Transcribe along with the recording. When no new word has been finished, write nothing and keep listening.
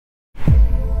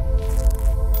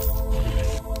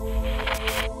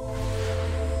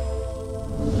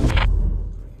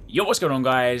Yo, what's going on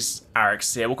guys?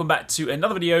 HyperX here. Welcome back to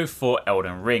another video for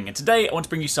Elden Ring. And today I want to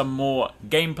bring you some more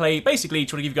gameplay, basically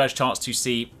trying to give you guys a chance to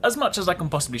see as much as I can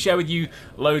possibly share with you,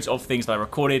 loads of things that I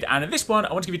recorded. And in this one,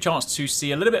 I want to give you a chance to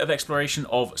see a little bit of exploration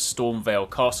of Stormveil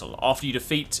Castle. After you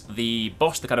defeat the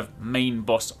boss, the kind of main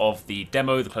boss of the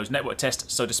demo, the closed network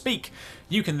test, so to speak,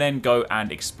 you can then go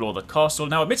and explore the castle.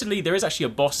 Now, admittedly, there is actually a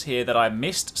boss here that I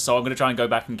missed, so I'm going to try and go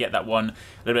back and get that one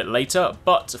a little bit later.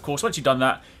 But, of course, once you've done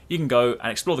that, you can go and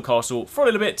explore the castle for a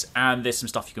little bit, and there's some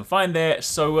stuff you can find there.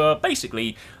 So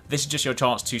basically, this is just your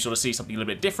chance to sort of see something a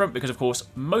little bit different, because of course,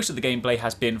 most of the gameplay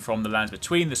has been from the Lands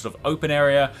Between, this sort of open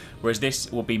area, whereas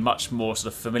this will be much more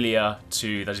sort of familiar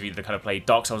to those of you that kind of played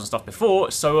Dark Souls and stuff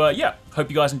before. So yeah, hope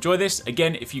you guys enjoy this.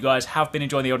 Again, if you guys have been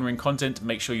enjoying the Elden Ring content,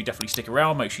 make sure you definitely stick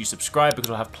around, make sure you subscribe, because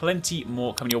we'll have plenty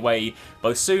more coming your way,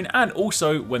 both soon and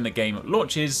also when the game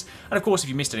launches. And of course, if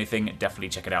you missed anything, definitely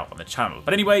check it out on the channel.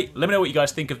 But anyway, let me know what you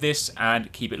guys think of this,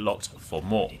 and keep it locked for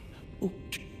more. Oh,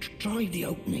 try the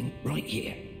opening right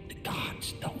here. The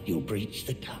guards don't you'll breach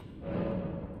the gap.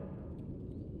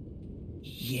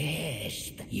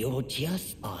 Yes, you're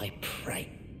just my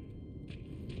prey.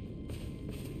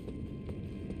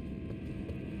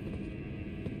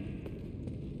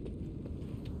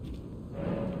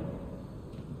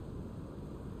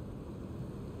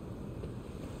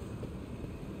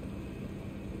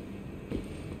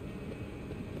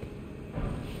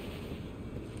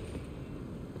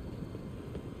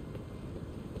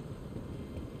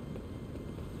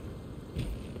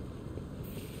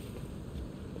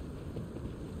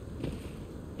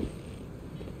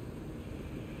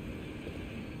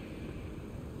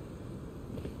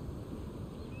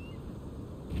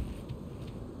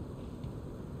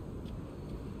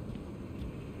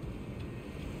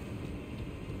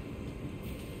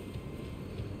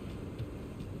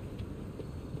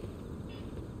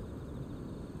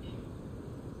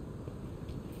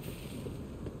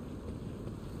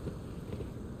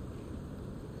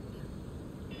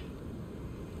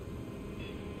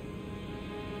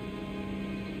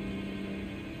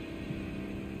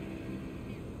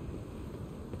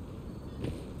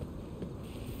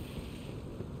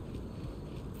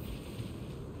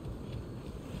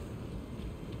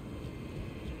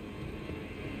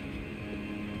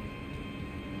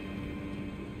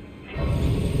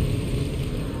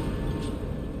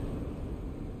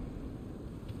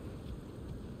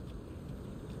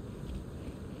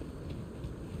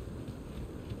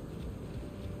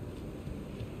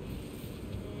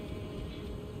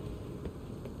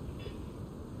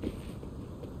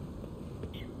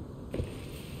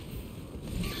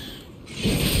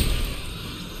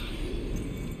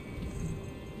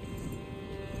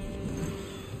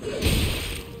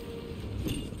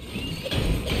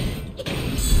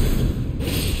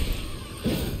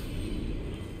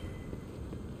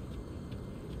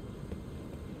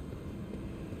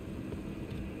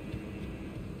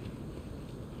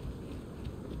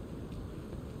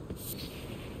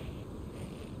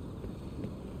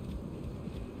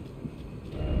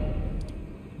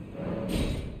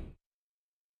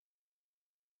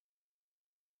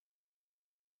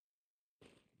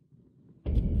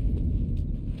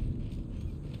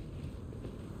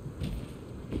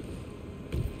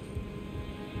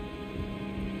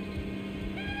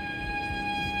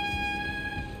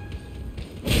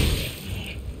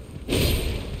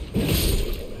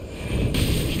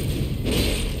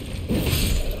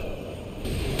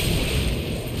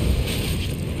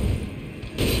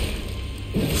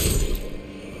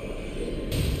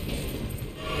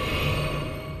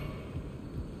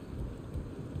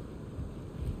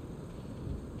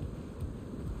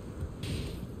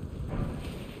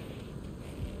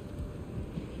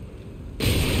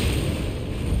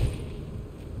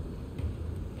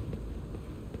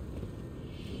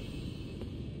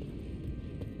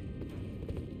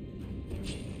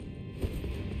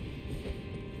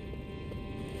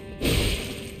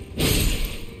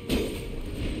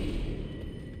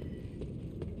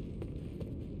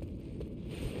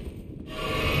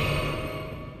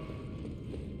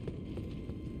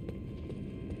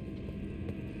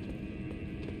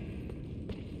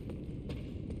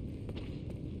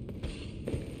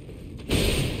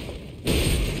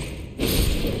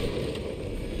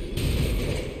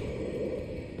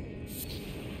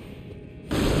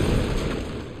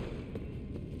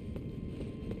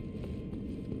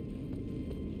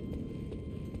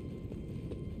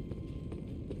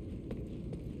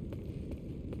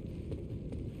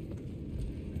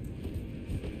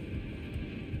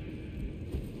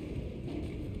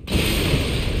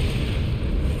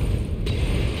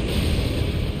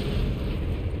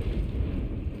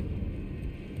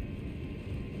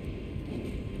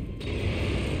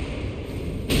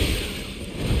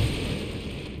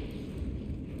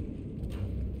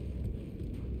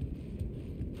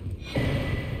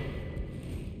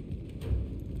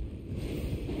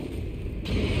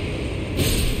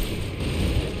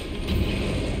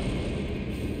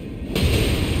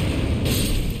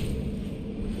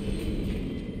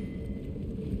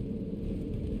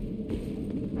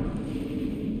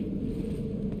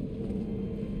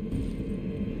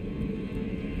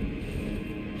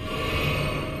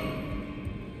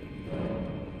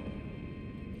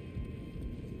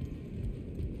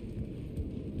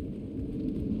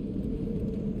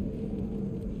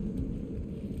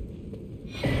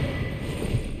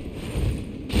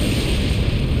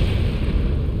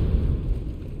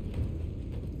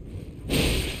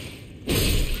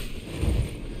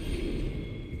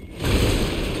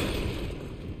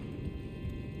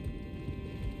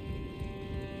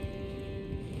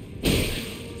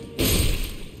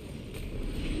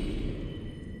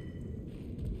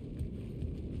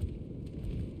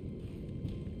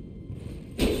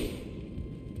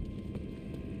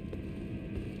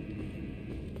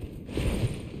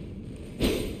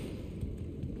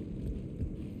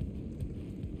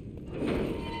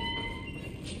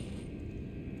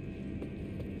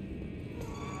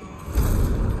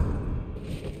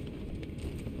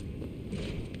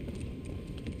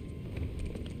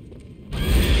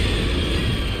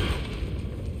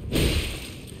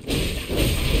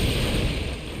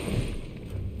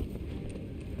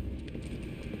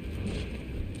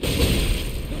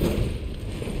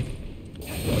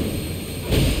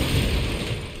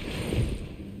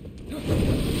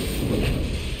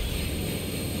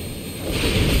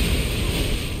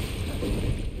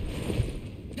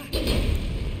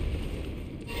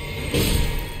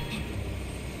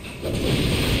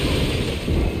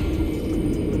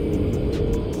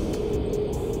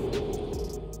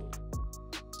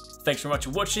 Thanks very much for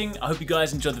watching. I hope you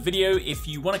guys enjoyed the video. If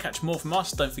you want to catch more from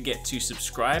us, don't forget to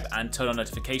subscribe and turn on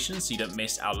notifications so you don't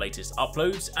miss our latest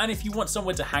uploads. And if you want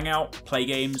somewhere to hang out, play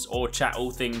games, or chat all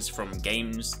things from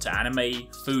games to anime,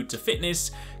 food to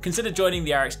fitness, consider joining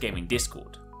the HyperX Gaming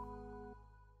Discord.